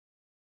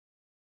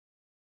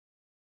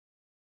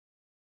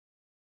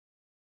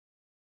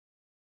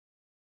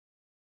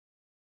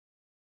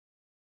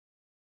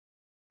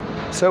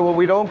So what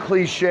we don't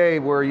cliche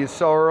where you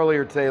saw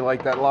earlier today,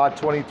 like that lot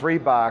 23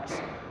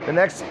 box, the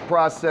next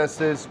process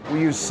is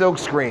we use silk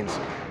screens.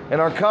 And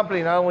our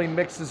company not only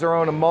mixes our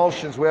own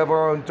emulsions, we have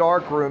our own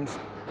dark rooms,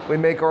 we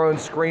make our own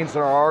screens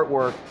and our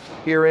artwork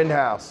here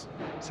in-house.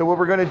 So what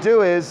we're gonna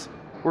do is,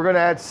 we're gonna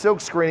add silk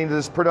screening to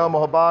this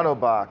Perdomo Habano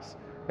box.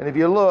 And if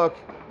you look,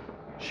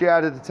 she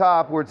added at the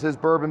top where it says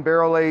bourbon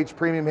barrel aged,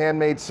 premium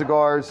handmade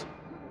cigars,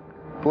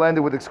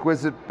 blended with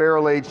exquisite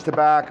barrel aged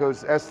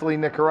tobaccos, Esteli,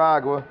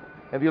 Nicaragua.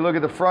 If you look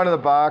at the front of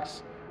the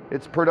box,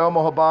 it's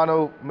Perdomo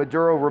Habano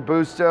Maduro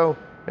Robusto,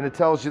 and it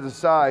tells you the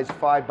size,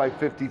 5 by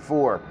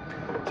 54.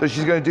 So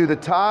she's gonna do the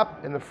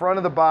top and the front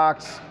of the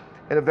box,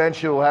 and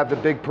eventually we'll have the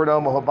big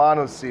Perdomo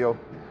Habano seal.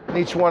 And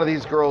each one of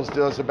these girls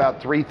does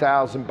about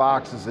 3,000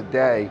 boxes a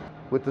day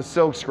with the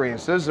silk screen.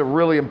 So this is a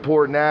really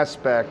important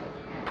aspect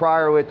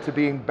prior to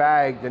being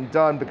bagged and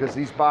done, because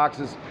these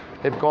boxes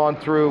have gone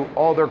through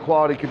all their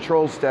quality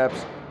control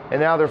steps,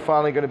 and now they're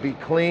finally gonna be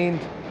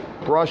cleaned,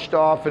 brushed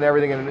off and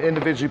everything, and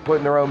individually put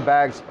in their own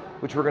bags,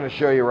 which we're gonna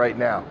show you right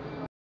now.